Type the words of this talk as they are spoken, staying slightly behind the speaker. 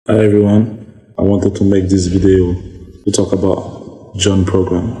Hi everyone, I wanted to make this video to talk about John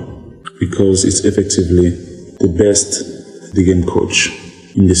program because it's effectively the best the game coach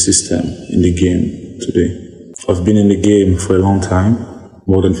in the system, in the game today. I've been in the game for a long time,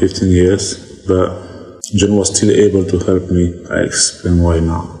 more than 15 years, but John was still able to help me. I explain why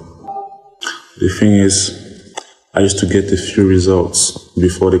now. The thing is, I used to get a few results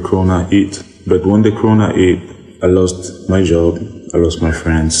before the corona hit, but when the corona hit, I lost my job, I lost my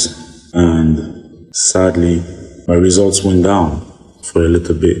friends, and sadly, my results went down for a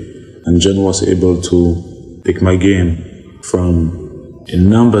little bit. And John was able to take my game from a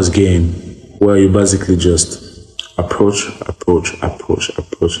numbers game where you basically just approach, a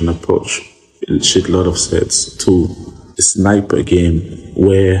shitload of sets, to a sniper game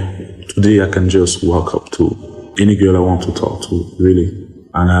where today I can just walk up to any girl I want to talk to, really,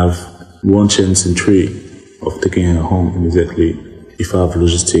 and have one chance in three of taking her home immediately if I have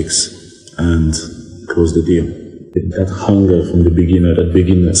logistics and close the deal. That hunger from the beginner, that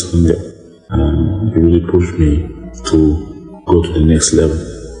beginner's hunger, it really pushed me to go to the next level.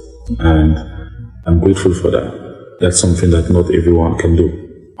 And I'm grateful for that. That's something that not everyone can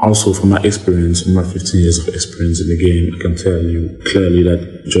do. Also, from my experience, in my 15 years of experience in the game, I can tell you clearly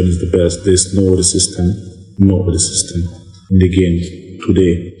that John is the best. There's no other system in the game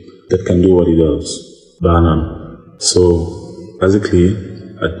today that can do what he does. Banan. So basically,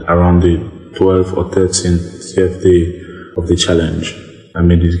 at around the 12th or 13th day of the challenge, I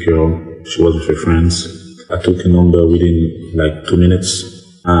met this girl. She was with her friends. I took a number within like 2 minutes,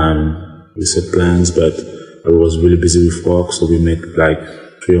 and we set plans, but I was really busy with work, so we met like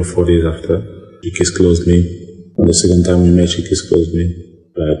 3 or 4 days after. She kiss closed me. On the second time we met, she kiss closed me,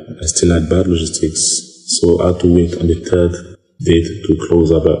 but I still had bad logistics, so I had to wait on the third date to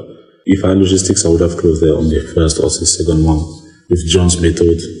close her. But if I had logistics, I would have closed her on the first or the second one. With John's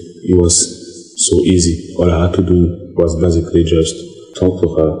method, it was so easy. All I had to do was basically just talk to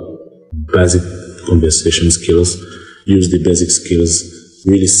her, basic conversation skills, use the basic skills,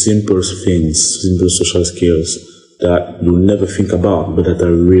 really simple things, simple social skills that you'll never think about, but that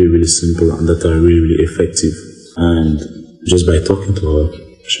are really, really simple and that are really, really effective. And just by talking to her,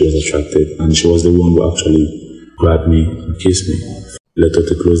 she was attracted, and she was the one who actually grabbed me and kissed me. Later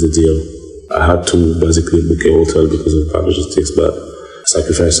to close the deal, I had to basically book a hotel because of bad logistics, but I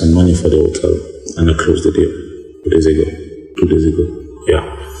sacrificed some money for the hotel and I closed the deal 2 days ago. Yeah.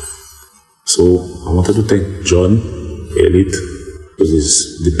 So I wanted to thank John, Elite, because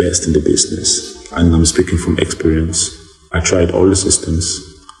he's the best in the business. And I'm speaking from experience. I tried all the systems.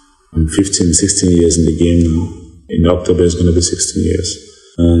 I'm 15, 16 years in the game now. In October it's going to be 16 years.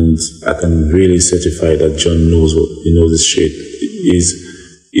 And I can really certify that John knows his shit.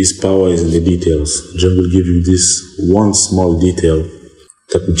 His power is in the details. John will give you this one small detail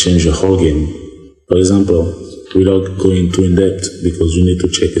that will change your whole game. For example, without going too in depth, because you need to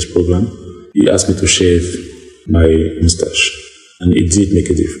check his program, he asked me to shave my mustache, and it did make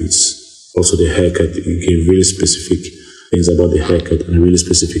a difference. Also the haircut, he gave really specific things about the haircut and really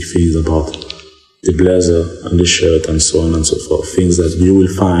specific things about the blazer and the shirt and so on and so forth. Things that you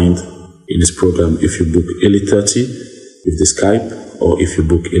will find in his program if you book Elite 30 with the Skype, or if you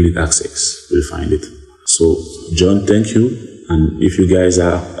book Elite Access, you'll find it. So, John, thank you. And if you guys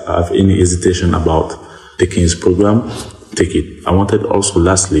have any hesitation about taking his program, take it. I wanted also,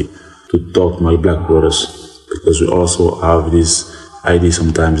 lastly, to talk to my black brothers, because we also have this idea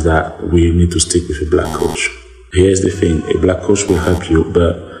sometimes that we need to stick with a black coach. Here's the thing, a black coach will help you,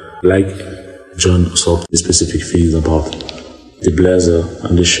 but like John solved the specific things about the blazer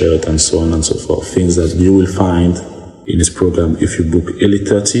and the shirt and so on and so forth, things that you will find in his program if you book Elite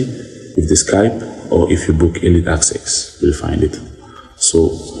 30 with the Skype, or if you book Elite Access, you'll find it.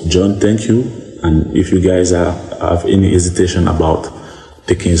 So, John, thank you. And if you guys have any hesitation about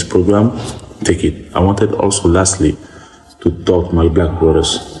taking his program, take it. I wanted also, lastly, to talk to my black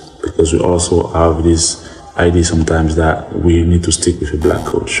brothers, because we also have this idea sometimes that we need to stick with a black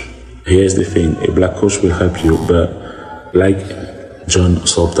coach. Here's the thing, a black coach will help you, but like John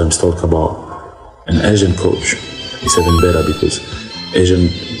sometimes talk about, an Asian coach is even better, because Asian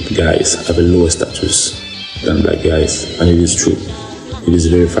guys have a lower status than black guys, and it is true. It is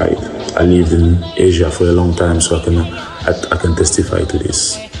verified. I lived in Asia for a long time, so I can testify to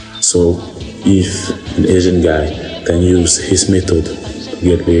this. So if an Asian guy can use his method to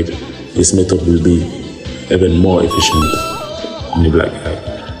get laid, his method will be even more efficient than the black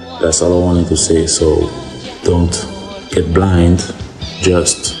guy. That's all I wanted to say. So don't get blind,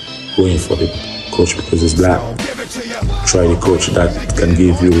 just going for the coach because he's black. Try the coach that can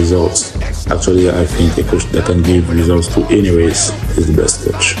give you results. Actually, I think a coach that can give results to any race is the best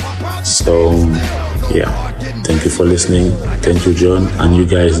coach. So, yeah, thank you for listening. Thank you, John. And you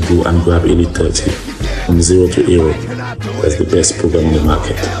guys do and grab Elite 30 from 0 to hero. That's the best program in the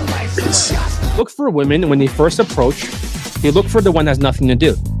market. Peace. Look for women when they first approach. They look for the one that has nothing to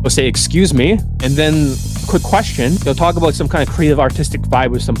do. They'll say, excuse me, and then quick question. They'll talk about some kind of creative artistic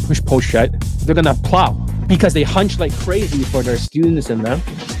vibe with some push-pull shit. They're gonna plow because they hunch like crazy for their students in them.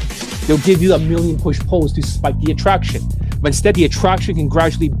 They'll give you a million push-pulls to spike the attraction. But instead, the attraction can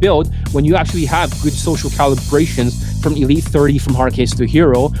gradually build when you actually have good social calibrations from Elite 30, from hard case to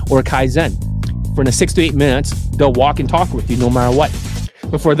hero, or Kaizen. For in the 6 to 8 minutes, they'll walk and talk with you no matter what.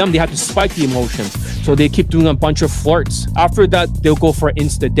 But for them, they have to spike the emotions. So they keep doing a bunch of flirts. After that, they'll go for an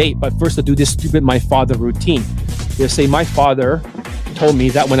insta date. But first, they'll do this stupid my father routine. They'll say, my father told me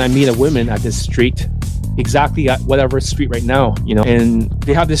that when I meet a woman at this street, exactly at whatever street right now, you know, and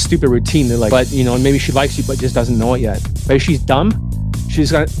they have this stupid routine. They're like, but, you know, maybe she likes you, but just doesn't know it yet. But if she's dumb,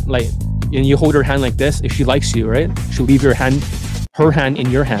 she's gonna, like, and you hold her hand like this, if she likes you, right? She'll leave your hand, her hand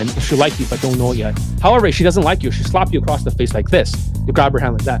in your hand. She'll like you, but don't know it yet. However, if she doesn't like you, she'll slap you across the face like this. You grab her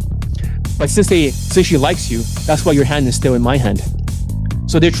hand like that. But since she likes you, that's why your hand is still in my hand.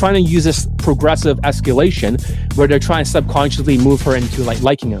 So they're trying to use this progressive escalation where they're trying to subconsciously move her into like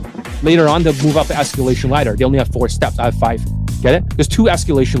liking him. Later on, they'll move up the escalation ladder. They only have 4 steps. I have 5. Get it? There's 2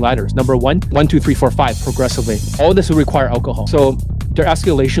 escalation ladders. Number 1, 1, 2, 3, 4, 5, progressively. All this will require alcohol. So their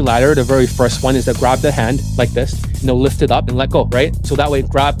escalation ladder, the very first one is to grab the hand like this, and they'll lift it up and let go, right? So that way,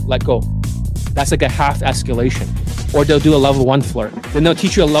 grab, let go. That's like a half escalation. Or they'll do a level 1 flirt. Then they'll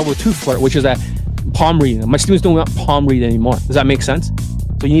teach you a level 2 flirt, which is a palm reading. My students don't want palm read anymore. Does that make sense?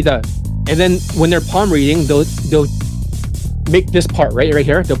 So you need to, and then when they're palm reading, they'll make this part right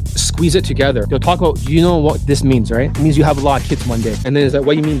here. They'll squeeze it together. They'll talk about, do you know what this means, right? It means you have a lot of kids one day. And then it's like,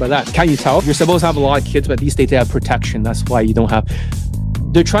 what do you mean by that? Can you tell? You're supposed to have a lot of kids, but these days they have protection. That's why you don't have.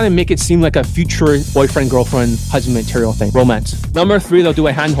 They're trying to make it seem like a future boyfriend, girlfriend, husband material thing, romance. Number 3, they'll do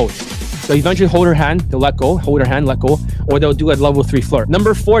a hand hold. They'll eventually hold her hand, they'll let go, hold her hand, let go, or they'll do a level 3 flirt.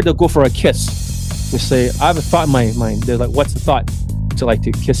 Number 4, they'll go for a kiss. They say, I have a thought in my mind. They're like, what's the thought? To like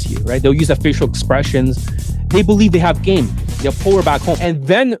to kiss you, right? They'll use the facial expressions. They believe they have game. They'll pull her back home. And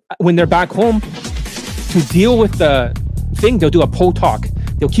then when they're back home, to deal with the thing, they'll do a pull talk.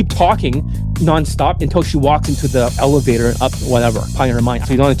 They'll keep talking nonstop until she walks into the elevator up, whatever, pie in her mind.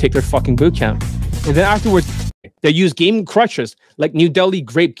 So you don't want to take their fucking boot camp. And then afterwards, they use game crutches like New Delhi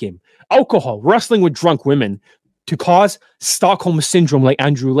grape game, alcohol, wrestling with drunk women to cause Stockholm syndrome like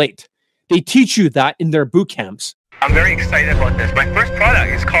Andrew Late. They teach you that in their boot camps. I'm very excited about this. My first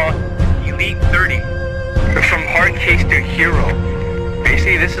product is called Elite 30. From hard case to hero.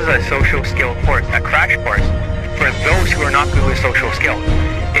 Basically, this is a social skill course, a crash course for those who are not good with social skills.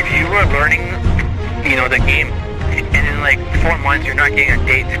 If you are learning, you know, the game, and in like 4 months you're not getting a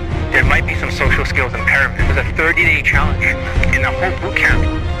date, there might be some social skills impairment. There's a 30-day challenge, and the whole boot camp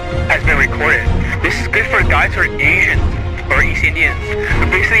has been recorded. This is good for guys who are Asians or East Indians who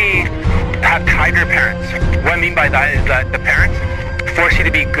basically have tiger parents. What I mean by that is that the parents force you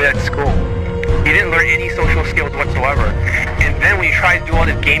to be good at school. You didn't learn any social skills whatsoever. And then when you try to do all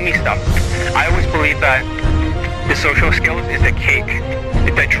this gamey stuff, I always believe that the social skills is the cake.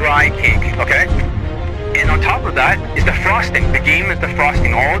 It's a dry cake, okay? And on top of that is the frosting. The game is the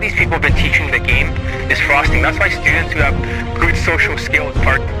frosting. All these people have been teaching the game is frosting. That's why students who have good social skills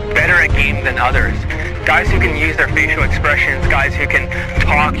are better at game than others. Guys who can use their facial expressions, guys who can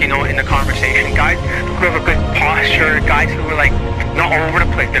talk, you know, in the conversation, guys who have a good posture, guys who are like not all over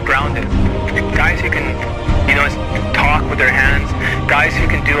the place, they're grounded. Guys who can, you know, talk with their hands, guys who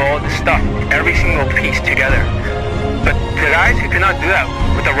can do all this stuff, every single piece together. But the guys who cannot do that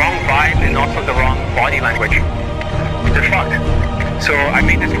with the wrong vibe and also the wrong body language, they're fucked. So I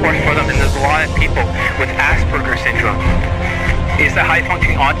made this course for them, and there's a lot of people with Asperger's syndrome. It's the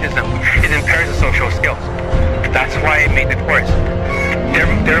high-functioning autism. It impairs the social skills. That's why I made the course.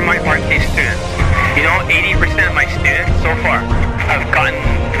 They're my marquee students. You know, 80% of my students so far have gotten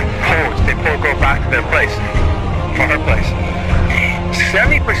posed. They pull a girl back to their place, for her place.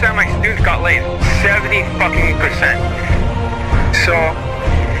 70% of my students got laid. 70 fucking percent. So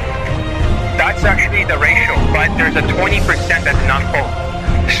that's actually the ratio. But there's a 20% that did not pull.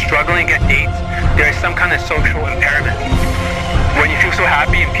 Struggling to get dates. There is some kind of social impairment. When you feel so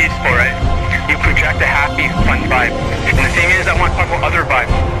happy and peaceful, right? You project a happy, fun vibe. And the thing is, I want to talk about other vibes.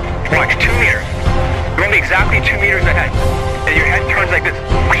 Watch, 2 meters. You want to be exactly 2 meters ahead. And your head turns like this.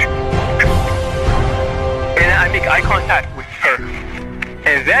 And then I make eye contact with her.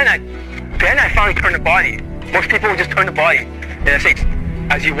 And then I finally turn the body. Most people will just turn the body. And I say,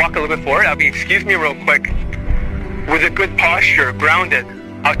 as you walk a little bit forward, I'll be, excuse me real quick, with a good posture, grounded.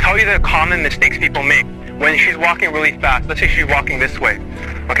 I'll tell you the common mistakes people make when she's walking really fast. Let's say she's walking this way,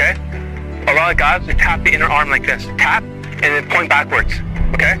 okay? A lot of guys, they tap the inner arm like this. Tap, and then point backwards,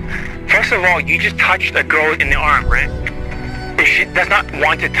 okay? First of all, you just touched a girl in the arm, right? And she does not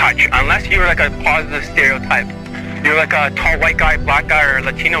want to touch, unless you're like a positive stereotype. You're like a tall white guy, black guy, or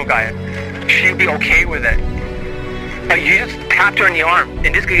Latino guy. She'd be okay with it. But you just tapped her in the arm,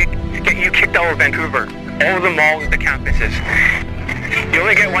 and this could get you kicked out of Vancouver. All the malls, the campuses. You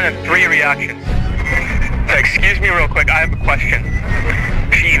only get one of 3 reactions. So excuse me real quick, I have a question.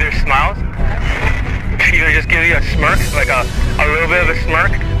 She either smiles, she either just gives you a smirk, like a little bit of a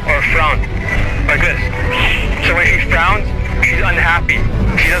smirk, or a frown, like this. So when she frowns, she's unhappy.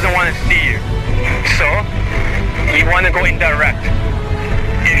 She doesn't want to see you. So, you want to go indirect.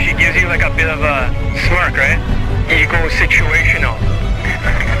 If she gives you like a bit of a smirk, right? You go situational.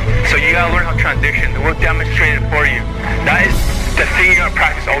 So you gotta learn how to transition. We'll demonstrate it for you. That is the thing you're gonna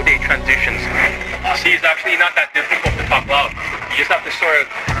practice all day, transitions. See, it's actually not that difficult to talk loud. You just have to sort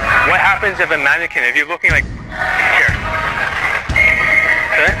of, what happens if a mannequin, if you're looking like here,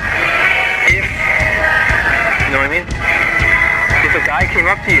 okay? If, you know what I mean? If a guy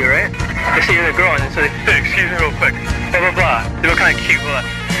came up to you, right? Let's say you're the girl and then say, hey, excuse me real quick, blah, blah, blah. They look kind of cute, blah.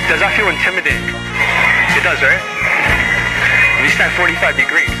 Does that feel intimidating? It does, right? You stand 45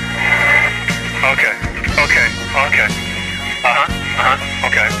 degrees. Okay, okay, okay.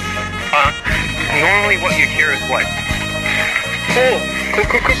 Okay. Normally what you hear is what? Cool.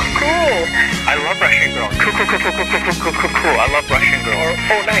 I love Russian girl. Cool. I love Russian girl.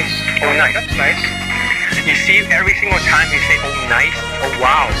 Oh, nice. Oh, nice. That's nice. You see, every single time you say, oh, nice, oh,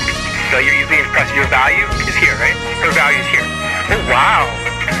 wow. So you're usually impressed. Your value is here, right? Her value is here. Oh, wow.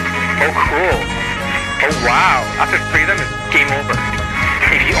 Oh, cool. Oh, wow. After 3 of them, it's game over.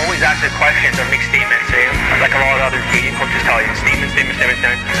 If you always ask her questions or make statements, like a lot of other dating coaches tell you, statements,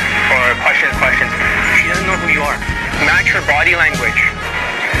 or questions, she doesn't know who you are. Match her body language.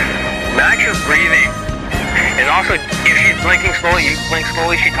 Match her breathing. And also, if she's blinking slowly, you blink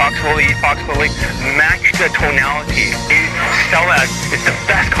slowly, she talks slowly, you talk slowly. Match the tonality. You sell that. It's the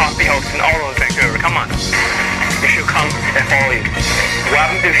best coffee house in all of Vancouver. Come on. You should come and follow you. What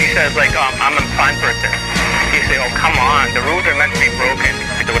happens if she says, like, I'm a fine person? You say, oh, come on, the rules are meant to be broken.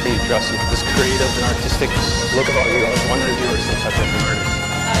 The way you dress, you have this creative and artistic look about you. I was wondering if you were some type of an artist.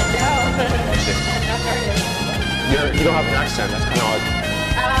 No. You don't have an accent, that's kind of odd.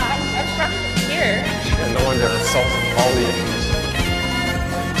 I'm from here. Yeah, no wonder, it solves all the issues.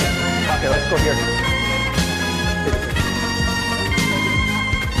 Okay, let's go here.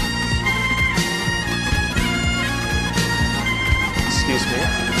 Excuse me.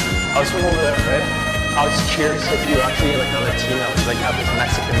 I was from over there, right? I was curious if you actually like a Latino, like have this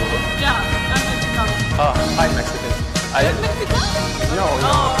Mexican look. Yeah, I'm Mexican. Oh, hi Mexican. No,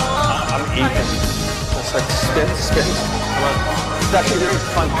 I'm Asian. It's like spin. Come on. It's actually really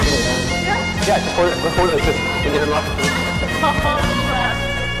fun. Yeah, just hold it like this. When you're in love.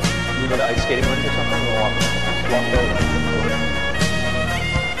 You go to ice skating with or something or walk over.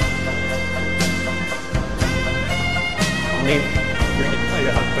 Maybe. You're going to play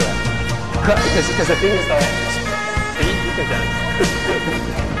your for that. Because the thing is that, see, you can dance.